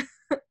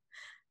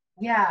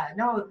 yeah,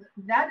 no,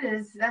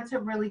 that's a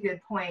really good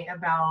point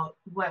about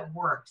what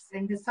works.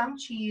 And because some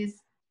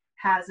cheese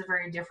has a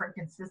very different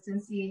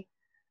consistency.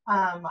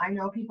 I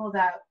know people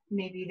that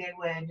maybe they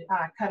would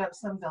cut up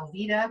some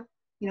Velveeta,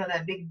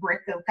 that big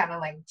brick of kind of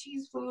like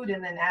cheese food,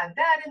 and then add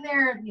that in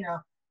there.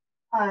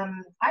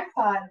 I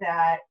thought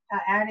that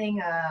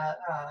adding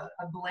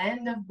a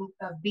blend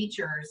of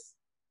Beechers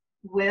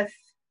with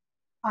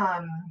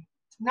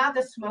not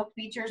the smoked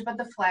Beechers, but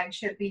the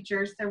flagship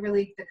Beechers. They're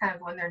really the kind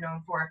of one they're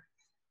known for.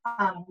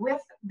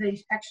 With the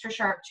extra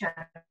sharp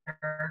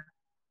cheddar,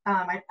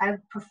 I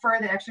prefer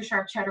the extra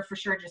sharp cheddar for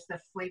sure. Just the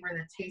flavor,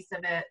 the taste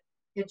of it.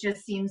 It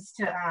just seems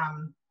to,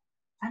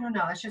 I don't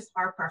know, it's just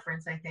our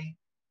preference, I think.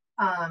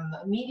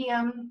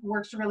 Medium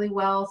works really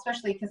well,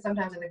 especially because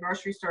sometimes in the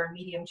grocery store,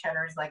 medium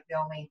cheddar is like the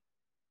only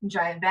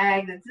giant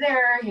bag that's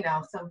there,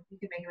 so you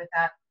can make it with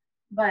that.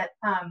 But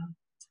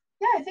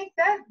yeah, I think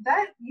that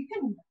you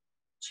can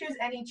choose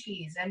any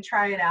cheese and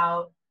try it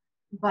out,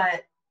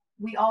 but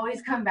we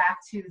always come back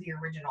to the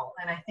original.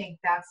 And I think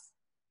that's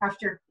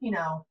after,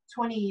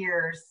 20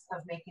 years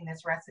of making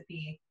this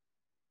recipe,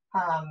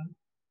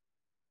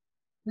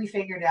 we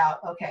figured out,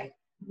 okay,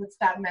 let's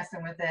stop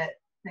messing with it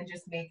and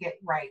just make it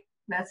right.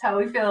 That's how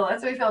we feel.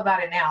 That's how we feel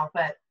about it now.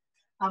 But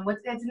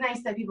it's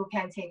nice that people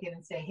can take it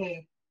and say,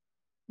 hey,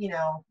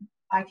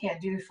 I can't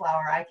do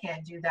flour. I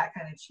can't do that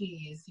kind of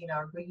cheese.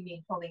 But you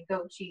need only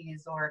goat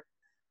cheese, or,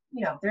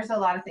 there's a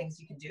lot of things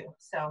you can do.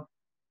 So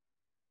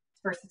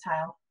it's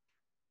versatile.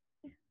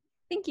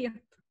 Thank you.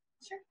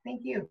 Sure.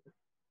 Thank you.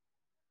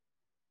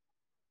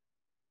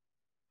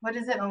 What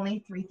is it?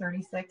 Only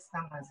 3:36?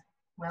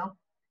 Well,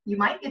 you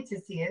might get to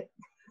see it.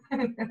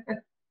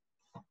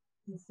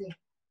 Let's see.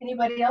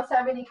 Anybody else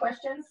have any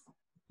questions?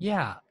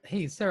 Yeah.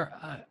 Hey,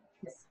 Sarah.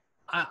 Yes.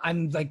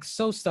 I'm like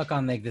so stuck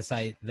on like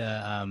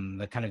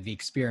the kind of the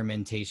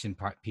experimentation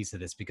piece of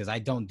this, because I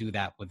don't do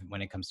that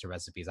when it comes to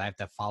recipes. I have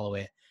to follow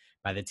it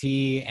by the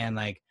T, and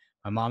like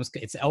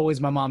it's always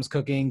my mom's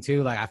cooking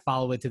too. Like I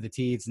follow it to the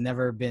T. It's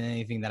never been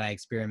anything that I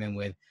experiment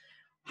with.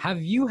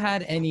 Have you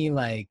had any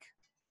like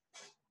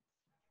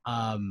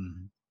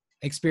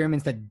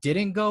experiments that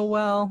didn't go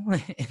well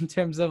in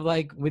terms of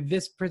like with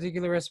this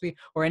particular recipe,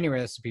 or any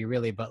recipe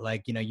really, but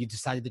like, you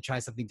decided to try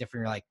something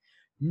different. You're like,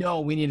 no,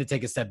 we need to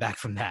take a step back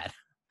from that.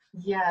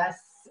 Yes.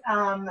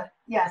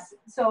 Yes.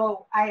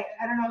 So I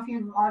don't know if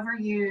you've ever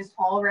used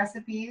All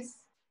Recipes.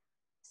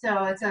 So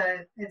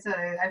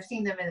I've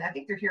seen them I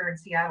think they're here in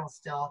Seattle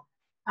still.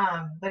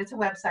 But it's a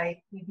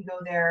website. You can go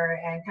there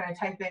and kind of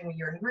type in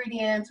your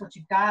ingredients, what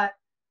you've got,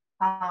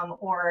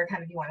 or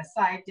kind of you want a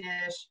side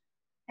dish.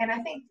 And I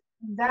think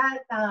that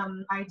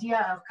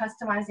idea of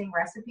customizing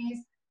recipes,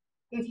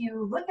 if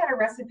you look at a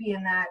recipe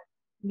in that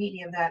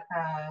medium, that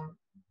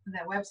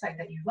website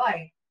that you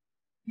like,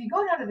 if you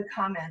go down to the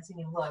comments and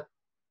you look,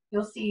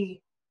 you'll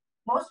see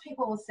most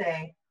people will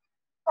say,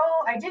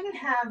 oh, I didn't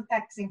have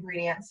X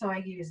ingredient, so I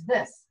used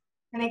this,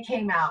 and it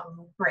came out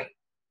great.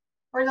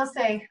 Or they'll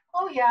say,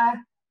 oh yeah,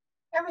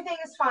 everything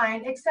is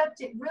fine,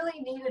 except it really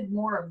needed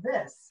more of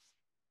this.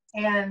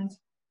 And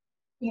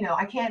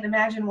I can't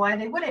imagine why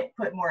they wouldn't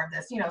put more of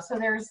this. So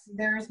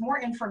there's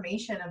more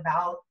information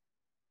about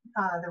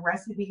the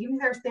recipe. Even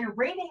if they're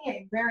rating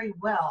it very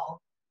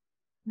well,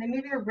 then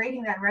maybe they're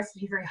rating that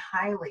recipe very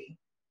highly.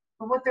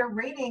 But what they're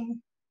rating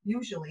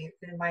usually,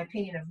 in my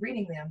opinion, of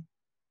reading them,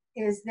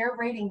 is they're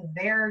rating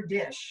their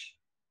dish.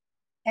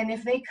 And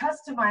if they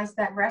customize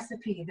that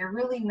recipe, they're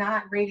really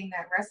not rating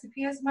that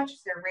recipe as much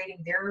as they're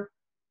rating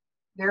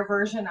their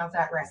version of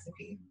that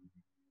recipe.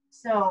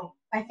 So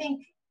I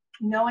think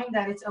knowing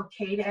that it's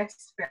okay to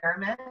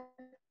experiment,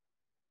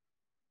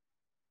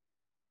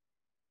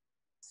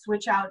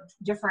 switch out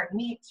different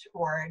meat,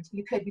 or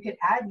you could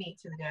add meat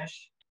to the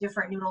dish,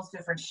 different noodles,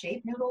 different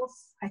shaped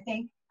noodles. I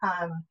think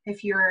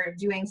if you're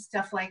doing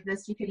stuff like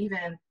this, you could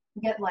even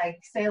get like,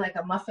 say, like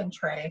a muffin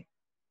tray,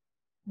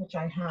 which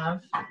I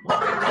have.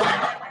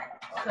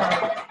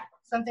 So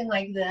something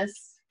like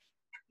this,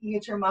 you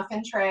get your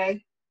muffin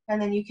tray,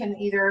 and then you can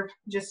either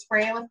just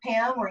spray it with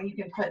Pam, or you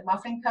can put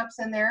muffin cups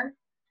in there.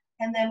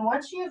 And then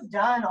once you've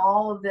done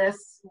all of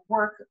this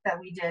work that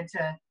we did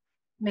to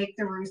make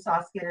the roux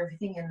sauce, get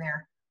everything in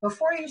there,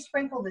 before you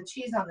sprinkle the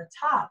cheese on the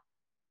top,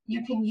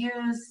 you can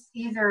use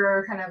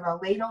either kind of a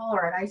ladle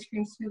or an ice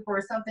cream scoop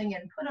or something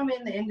and put them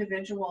in the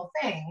individual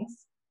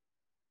things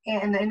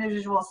and the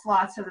individual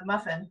slots of the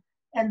muffin,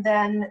 and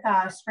then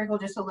sprinkle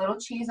just a little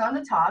cheese on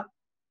the top,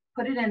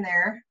 put it in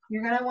there.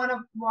 You're gonna wanna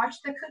watch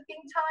the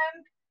cooking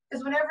time,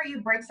 because whenever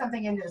you break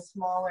something into a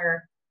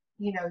smaller,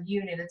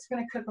 unit, it's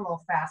gonna cook a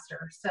little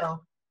faster.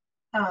 So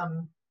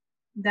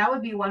that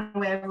would be one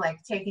way of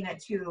like taking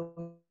it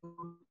to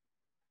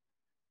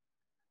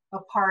a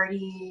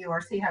party,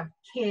 or say you have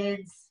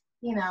kids,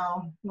 you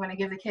want to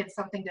give the kids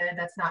something good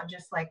that's not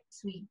just like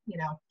sweet,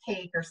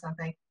 cake or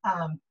something.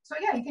 So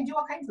yeah, you can do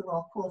all kinds of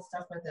little cool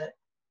stuff with it.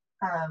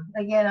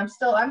 Again, I'm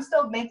still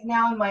making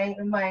now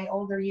in my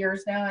older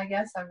years now, I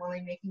guess I'm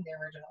only making the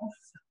originals.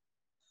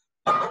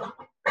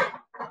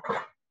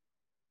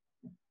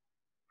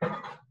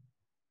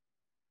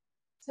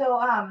 So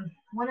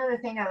one other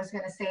thing I was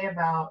going to say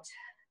about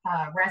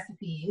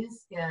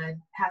recipes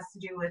has to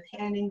do with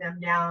handing them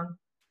down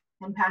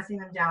and passing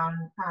them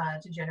down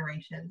to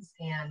generations,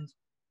 and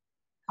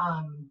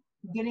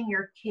getting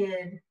your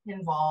kid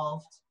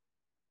involved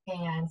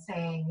and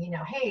saying,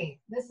 hey,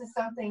 this is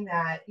something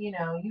that, you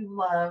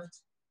loved.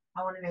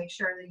 I want to make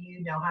sure that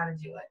you know how to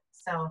do it.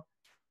 So,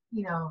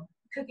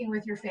 cooking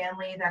with your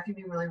family, that can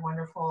be really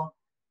wonderful.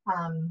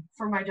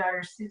 For my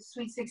daughter's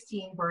sweet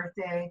 16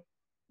 birthday,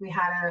 we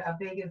had a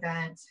big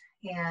event,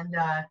 and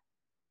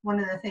one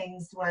of the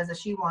things was that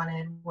she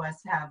wanted was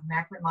to have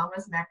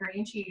Mama's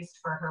macaroni-and-cheese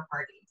for her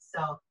party.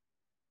 So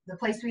the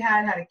place we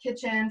had a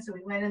kitchen, so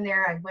we went in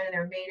there. I went in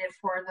there, made it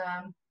for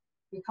them.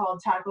 We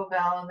called Taco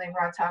Bell, and they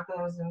brought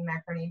tacos and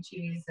macaroni and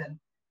cheese, and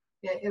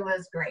it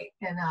was great.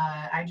 And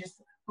I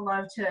just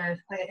love to,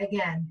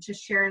 again,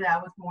 just share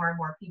that with more and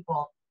more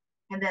people.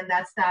 And then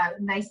that's that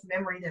nice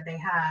memory that they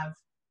have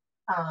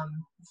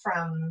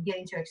from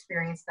getting to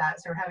experience that.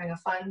 So we're having a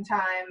fun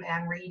time,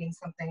 and we're eating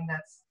something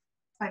that's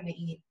fun to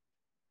eat.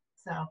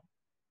 So I'm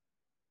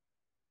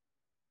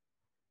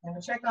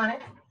gonna check on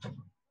it.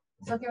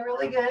 It's looking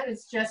really good.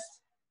 It's just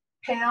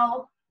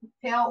pale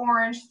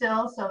orange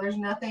still, so there's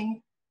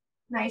nothing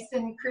nice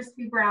and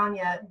crispy brown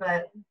yet,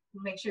 but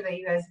make sure that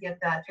you guys get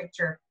that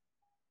picture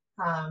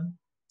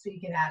so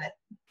you can add it.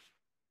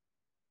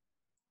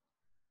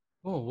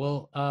 Cool.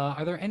 Well,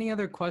 are there any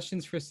other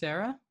questions for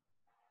Sarah?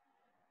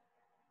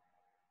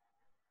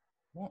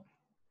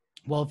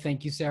 Well,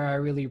 thank you, Sarah. I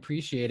really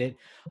appreciate it.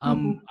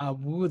 We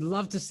would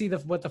love to see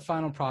what the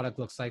final product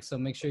looks like, so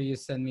make sure you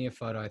send me a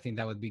photo. I think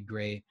that would be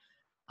great.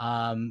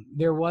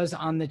 There was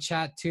on the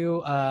chat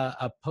too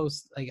a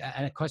post, like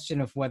a question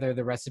of whether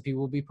the recipe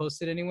will be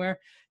posted anywhere.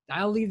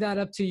 I'll leave that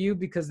up to you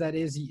because that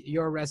is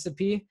your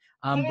recipe.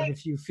 But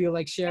if you feel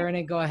like sharing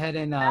it, go ahead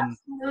and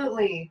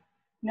absolutely.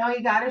 No,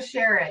 you got to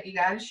share it. You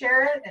got to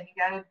share it, and you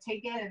got to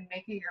take it and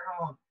make it your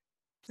own.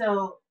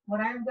 So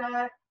what I've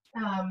got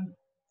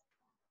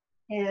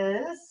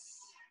is,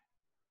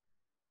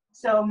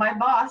 so my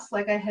boss,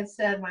 like I had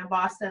said, my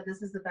boss said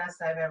this is the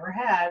best I've ever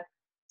had.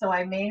 So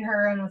I made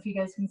her, I don't know if you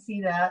guys can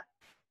see that,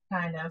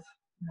 kind of,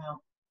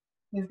 no.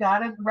 We've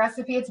got a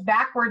recipe, it's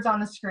backwards on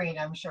the screen,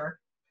 I'm sure.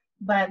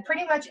 But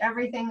pretty much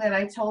everything that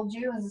I told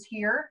you is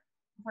here,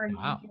 where you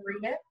can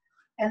read it.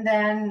 And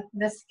then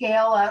the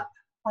scale up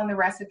on the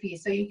recipe.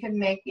 So you can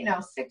make,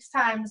 6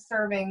 times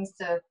servings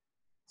to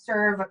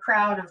serve a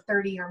crowd of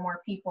 30 or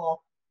more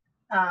people,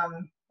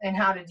 and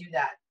how to do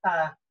that.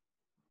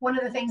 One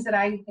of the things that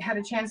I had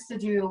a chance to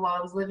do while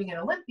I was living in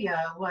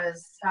Olympia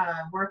was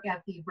work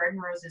at the Bread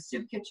and Roses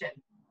soup kitchen.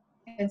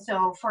 And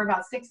so for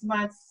about 6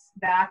 months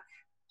back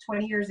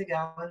 20 years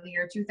ago, in the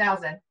year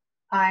 2000,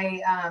 I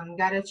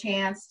got a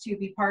chance to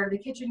be part of the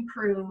kitchen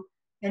crew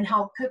and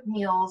help cook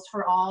meals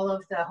for all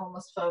of the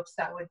homeless folks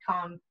that would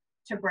come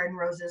to Bread and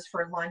Roses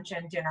for lunch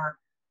and dinner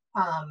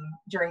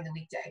during the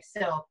weekday.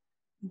 So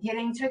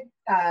getting to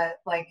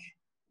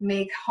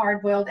make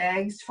hard-boiled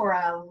eggs for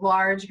a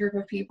large group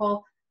of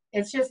people,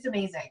 it's just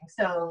amazing.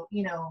 So,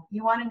 you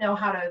want to know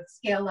how to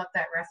scale up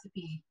that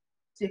recipe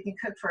so you can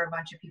cook for a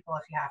bunch of people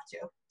if you have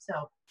to.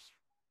 So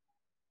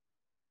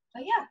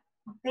yeah,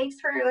 thanks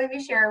for letting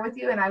me share it with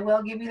you, and I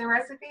will give you the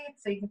recipe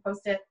so you can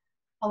post it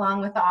along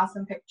with the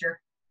awesome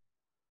picture.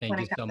 Thank when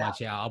you it so comes out.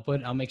 much. Yeah,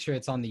 I'll make sure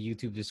it's on the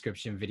YouTube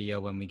description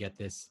video when we get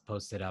this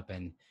posted up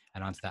and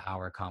onto the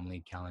Our Comm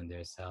League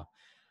calendar. So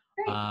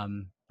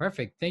Great.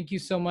 perfect. Thank you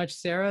so much,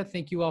 Sarah.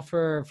 Thank you all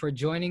for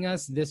joining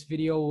us. This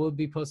video will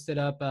be posted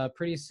up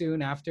pretty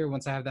soon after,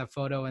 once I have that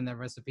photo and that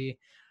recipe.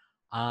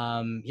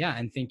 Yeah,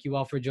 and thank you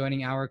all for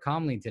joining Our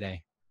Comm League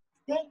today.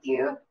 Thank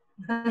you.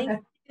 Thank you.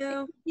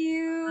 Thank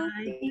you.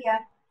 See ya.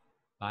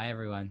 Bye,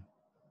 everyone.